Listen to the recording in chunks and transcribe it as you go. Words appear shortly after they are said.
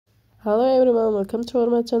Hello everyone, welcome to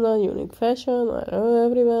my channel Unique Fashion. Hello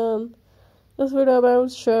everyone. This video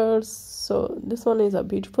about shirts. So this one is a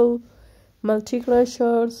beautiful multicolor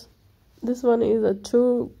shirts. This one is a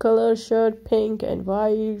two-color shirt, pink and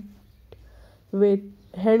white with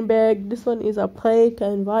handbag. This one is a pink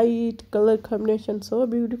and white color combination, so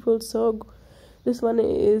beautiful. This one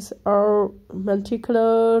is our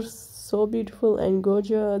multicolor, so beautiful and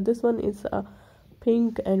gorgeous. This one is a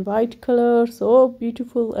pink and white color, so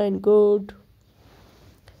beautiful and good.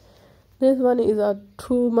 This one is a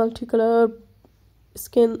true multicolor,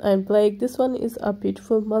 skin and black. This one is a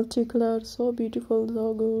beautiful multicolor, so beautiful,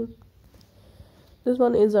 so good. This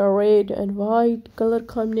one is a red and white color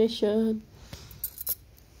combination.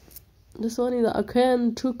 This one is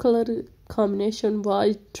again two color combination,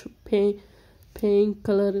 white pink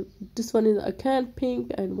color. This one is again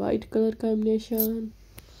pink and white color combination.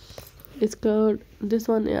 It's good. This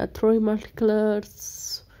one is a three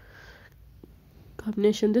multicolors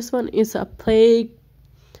combination. This one is a plain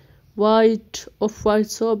white of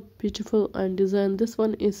white, so beautiful and design. This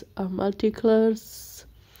one is a multicolors,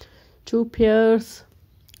 two pairs.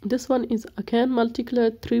 This one is again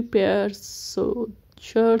multicolor, three pairs, so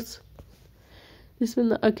shirts. This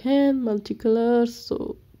one again multicolors,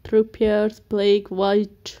 so three pairs, black,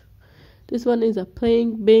 white. This one is a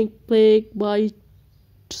plain pink, black, white,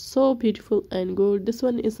 so beautiful and good. This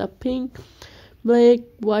one is a pink, black,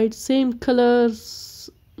 white, same colors,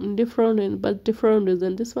 different but different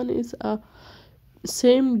design. This one is a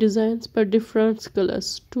same designs but different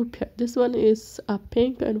colors, two pair. This one is a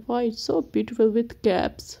pink and white, so beautiful with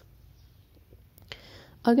caps.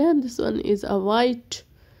 Again this one is a white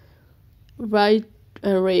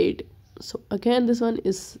and red, so again this one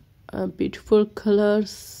is beautiful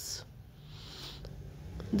colors.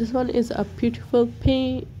 This one is a beautiful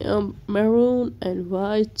pink, maroon and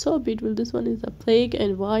white, so beautiful. This one is a black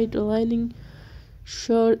and white lining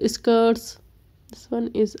short skirts. This one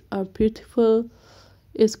is a beautiful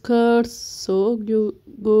skirts, so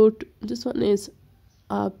good. This one is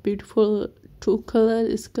a beautiful two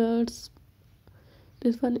color skirts.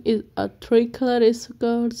 This one is a three color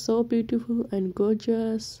skirt, so beautiful and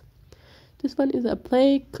gorgeous. This one is a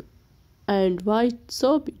black and white,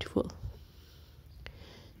 so beautiful.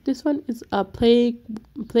 This one is a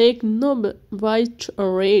black no white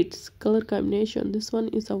or red color combination. This one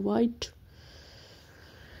is a white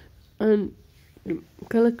and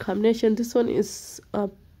color combination. This one is a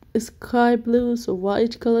sky blue, so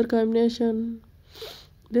white color combination.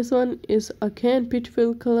 This one is again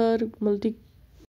beautiful color